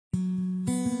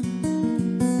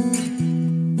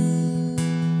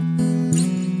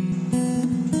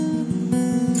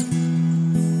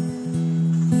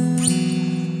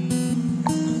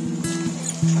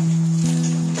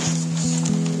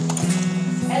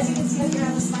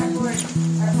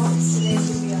Our focus today is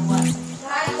going to be on what?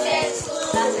 Context clues.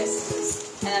 Context clues.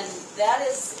 And that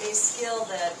is a skill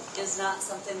that is not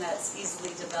something that's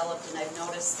easily developed, and I've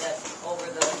noticed that over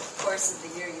the course of the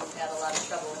year you've had a lot of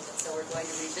trouble with it, so we're going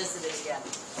to revisit it again.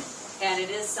 And it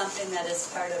is something that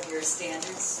is part of your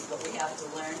standards, what we have to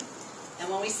learn. And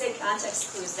when we say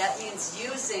context clues, that means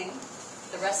using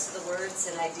the rest of the words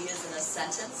and ideas in a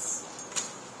sentence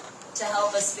to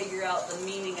help us figure out the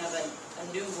meaning of a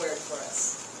new word for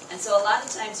us. And so a lot of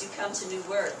times you come to new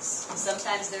words.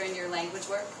 Sometimes they're in your language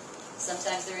work.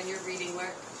 Sometimes they're in your reading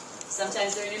work.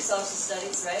 Sometimes they're in your social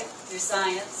studies, right? Your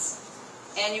science.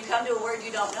 And you come to a word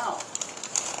you don't know.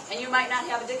 And you might not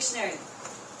have a dictionary.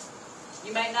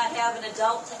 You might not have an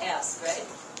adult to ask, right?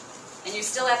 And you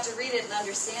still have to read it and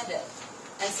understand it.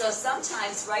 And so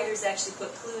sometimes writers actually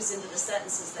put clues into the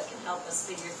sentences that can help us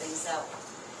figure things out.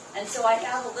 And so I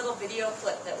have a little video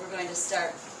clip that we're going to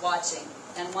start watching.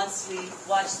 And once we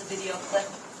watch the video clip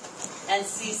and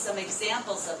see some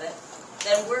examples of it,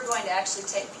 then we're going to actually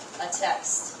take a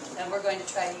text and we're going to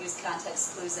try to use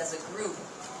context clues as a group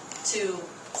to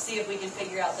see if we can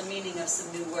figure out the meaning of some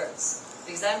new words.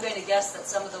 Because I'm going to guess that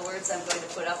some of the words I'm going to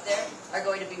put up there are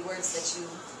going to be words that you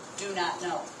do not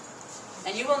know.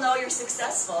 And you will know you're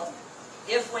successful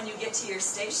if when you get to your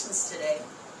stations today,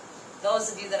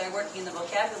 those of you that are working in the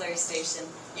vocabulary station,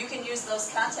 you can use those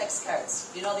context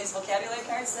cards. You know these vocabulary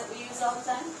cards that we use all the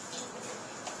time?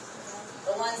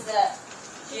 The ones that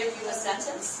give you a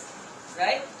sentence,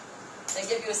 right? They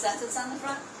give you a sentence on the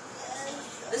front.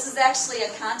 This is actually a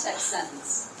context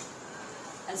sentence.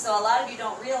 And so a lot of you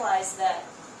don't realize that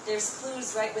there's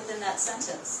clues right within that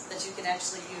sentence that you can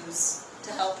actually use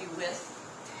to help you with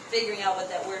figuring out what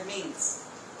that word means,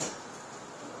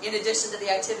 in addition to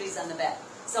the activities on the back.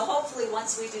 So hopefully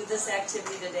once we do this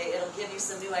activity today, it'll give you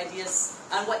some new ideas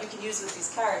on what you can use with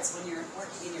these cards when you're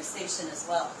working in your station as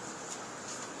well.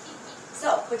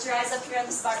 So, put your eyes up here on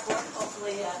the smart board.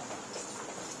 Hopefully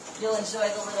you'll enjoy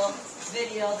the little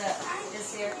video that is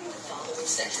here. In the following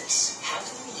sentence, how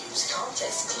can we use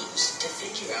context clues to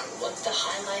figure out what the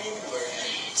highlighted word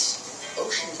means?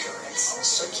 Ocean currents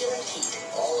circulate heat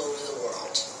all over the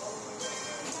world.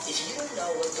 If you don't know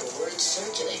what the word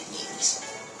circulate means,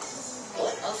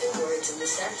 what other words in the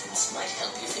sentence might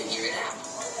help you figure it out?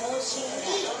 The words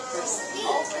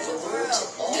all over the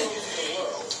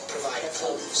world provide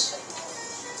clues.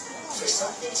 For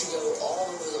something to go all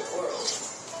over the world,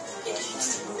 it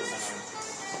needs to move.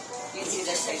 You see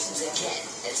this section Again,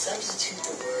 and substitute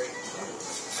the word move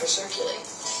for circulate.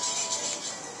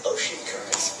 Ocean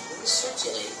currents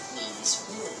circulate means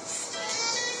move.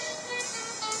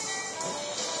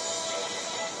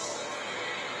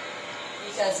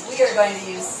 Because we are going to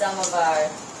use some of our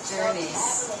journey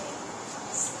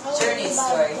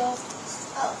story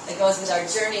that goes with our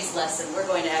journeys lesson. We're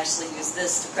going to actually use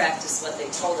this to practice what they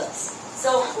told us.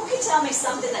 So who can tell me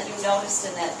something that you noticed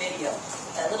in that video,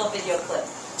 that little video clip?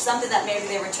 Something that maybe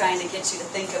they were trying to get you to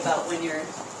think about when you're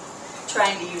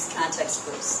trying to use context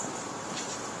clues.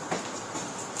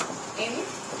 Amy?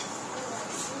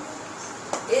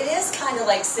 It is kind of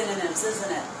like synonyms, isn't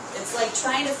it? It's like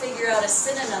trying to figure out a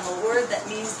synonym, a word that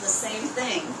means the same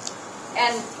thing.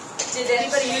 And did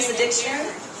anybody use a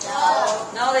dictionary? No.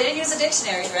 No, they didn't use a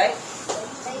dictionary, right?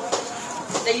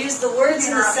 They used the words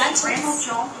in the sentence.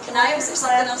 Can I was there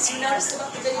something else you noticed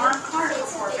about the video?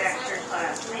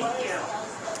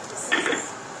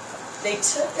 They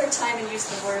took their time and used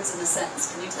the words in the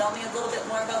sentence. Can you tell me a little bit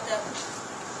more about that?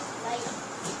 Like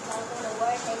when the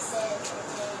word they said,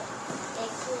 they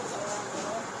clues around the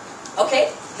word.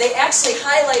 Okay, they actually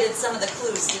highlighted some of the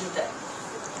clues, didn't they?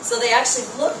 So they actually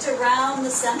looked around the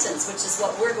sentence, which is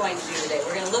what we're going to do today.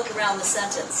 We're going to look around the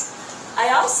sentence. I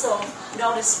also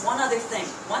noticed one other thing.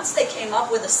 Once they came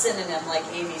up with a synonym, like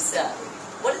Amy said,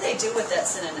 what did they do with that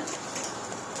synonym?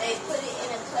 They put it in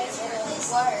a place of the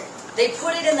word. They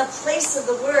put it in the place of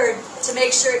the word to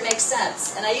make sure it makes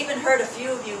sense. And I even heard a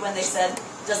few of you when they said,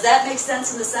 does that make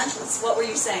sense in the sentence? What were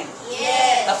you saying?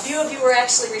 Yes. A few of you were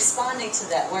actually responding to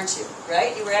that, weren't you?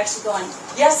 Right? You were actually going,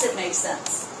 yes, it makes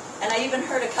sense. And I even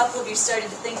heard a couple of you starting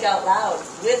to think out loud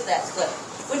with that clip,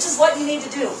 which is what you need to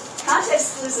do.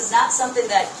 Context clues is not something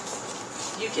that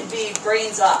you can be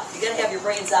brains off. You got to have your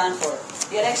brains on for it.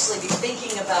 You got to actually be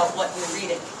thinking about what you're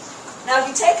reading. Now, if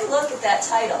you take a look at that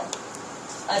title,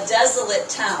 A Desolate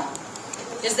Town,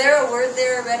 is there a word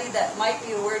there already that might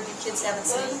be a word you kids haven't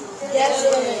seen?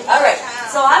 Desolate. All right.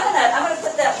 So I'm gonna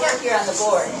put that word here on the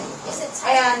board.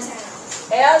 And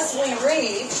as we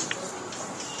read,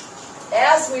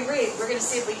 we're going to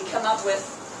see if we can come up with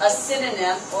a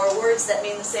synonym or words that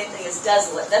mean the same thing as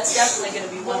desolate. That's definitely going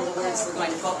to be one of the words we're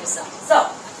going to focus on. So,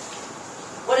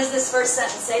 What does this first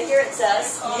sentence say here? It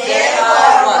says, There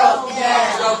are what? broke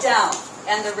down. Broke down.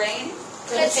 And the rain?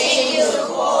 Continue to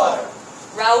pour.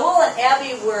 Raul and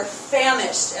Abby were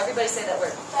famished. Everybody say that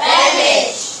word.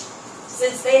 Famished.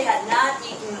 Since they had not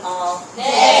eaten all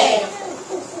Day.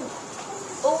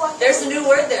 There's a new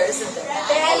word there, isn't there?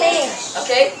 Famished.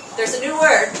 Okay, there's a new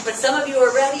word, but some of you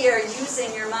already are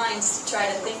using your minds to try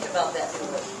to think about that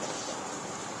new word.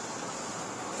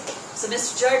 So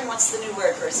Mr. Jordan, what's the new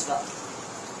word, first of all?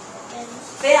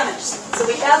 Famished. So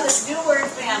we have this new word,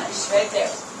 famished, right there.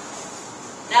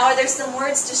 Now, are there some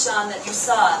words, Deshaun, that you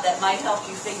saw that might help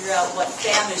you figure out what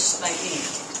famished might mean?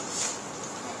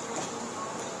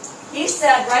 He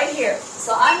said right here.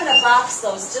 So I'm going to box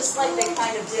those just like they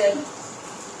kind of did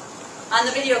on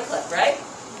the video clip, right?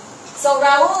 So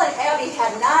Raul and Abby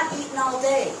had not eaten all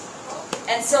day.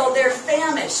 And so they're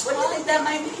famished. What do you think that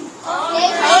might mean?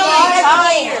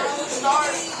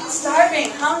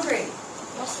 Starving, hungry.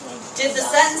 Did the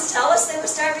sentence tell us they were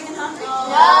starving and hungry?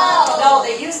 No,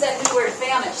 they used that new word,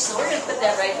 famished. So we're going to put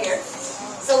that right here.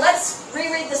 So let's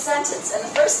reread the sentence. And the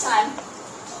first time,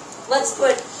 let's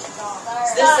put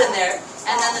this in there.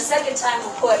 And then the second time,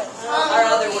 we'll put our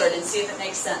other word and see if it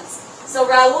makes sense. So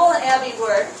Raul and Abby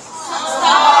were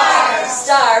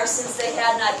starved since they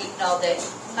had not eaten all day.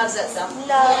 How does that sound?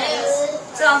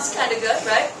 Sounds kind of good,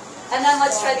 right? And then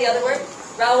let's try the other word.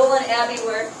 Raul and Abby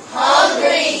were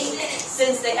Hungry.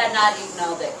 since they had not eaten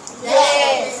all day.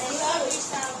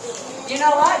 You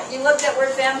know what? You looked at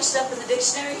word famished up in the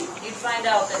dictionary, you'd find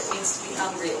out that it means to be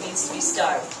hungry, it means to be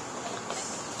starved.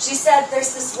 She said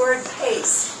there's this word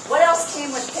pace. What else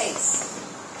came with pace?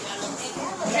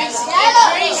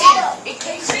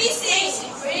 Increasing.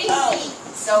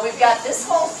 So we've got this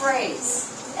whole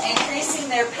phrase, increasing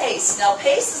their pace. Now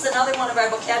pace is another one of our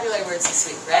vocabulary words this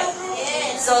week, right?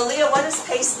 Yes. So Leah, what does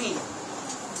pace mean?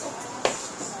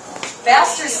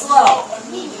 Fast or slow?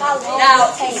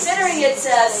 Now, considering it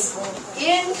says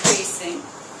increasing,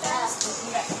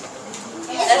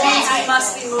 that means we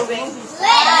must be moving.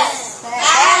 Less.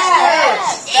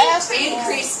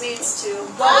 Increase means to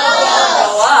go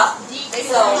up.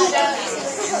 So,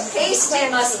 hasty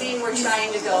must mean we're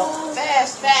trying to go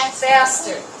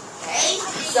faster.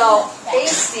 So,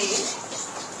 hasty,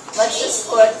 let's just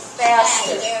put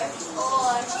faster.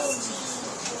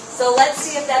 So let's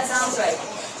see if that sounds right.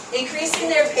 Increasing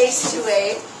their pace to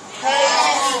a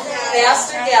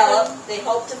faster gallop, they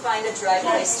hope to find a dry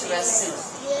place to rest soon.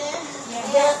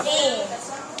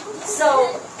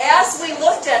 So, as we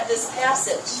looked at this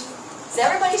passage, does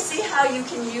everybody see how you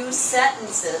can use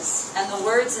sentences and the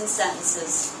words in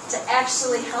sentences to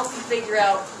actually help you figure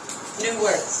out new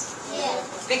words?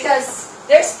 Because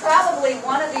there's probably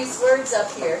one of these words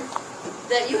up here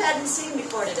that you hadn't seen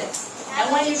before today. And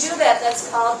when you do that,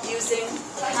 that's called using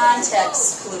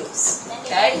context clues.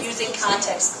 Okay? Using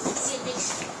context clues.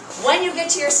 When you get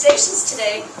to your stations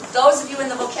today, those of you in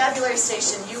the vocabulary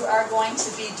station, you are going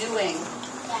to be doing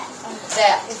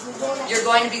that. You're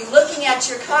going to be looking at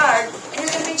your card, and you're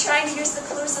going to be trying to use the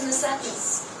clues in the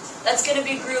sentence. That's going to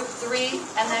be group 3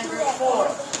 and then group 4.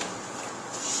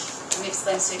 Let me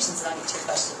explain stations and I'll get to your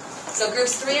question. So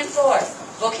groups 3 and 4,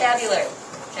 vocabulary.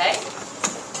 Okay?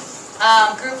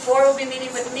 Group 4 will be meeting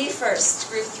with me first.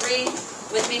 Group 3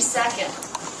 with me second.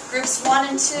 Groups 1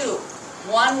 and 2.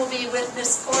 1 will be with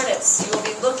Miss Portis. You will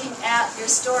be looking at your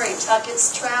story,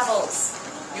 Tuckett's Travels.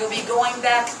 You'll be going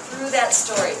back through that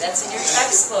story. That's in your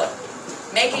textbook.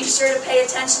 Making sure to pay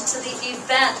attention to the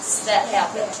events that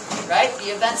happen, right?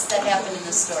 The events that happen in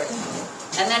the story.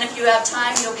 And then if you have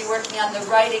time, you'll be working on the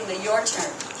writing, the your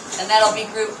turn. And that'll be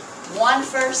group 1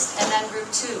 first and then group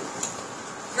 2.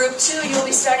 Group 2, you'll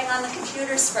be starting on the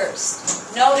computers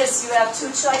first. Notice you have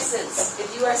 2 choices.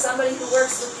 If you are somebody who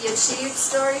works with the achieved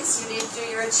stories, you need to do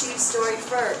your achieved story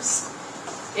first.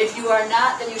 If you are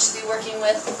not, then you should be working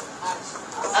with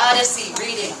Odyssey,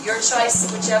 reading. Your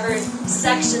choice, whichever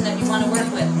section that you want to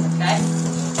work with, okay?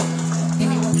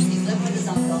 Maybe he lived with his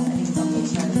uncle, and his uncle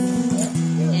Charlie.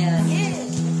 And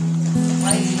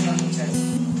why do you think Uncle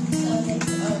Charlie?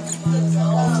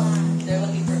 They're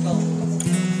looking for gold.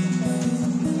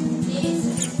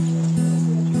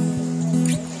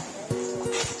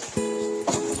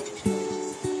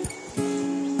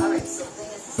 Alright, so the thing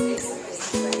is, this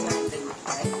basically is very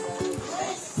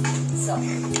right? So,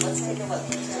 let's take a look. Are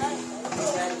you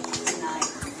ready? 9.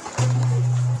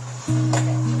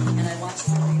 Okay, and I want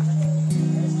you to read.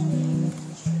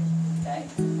 Okay,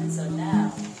 and so now,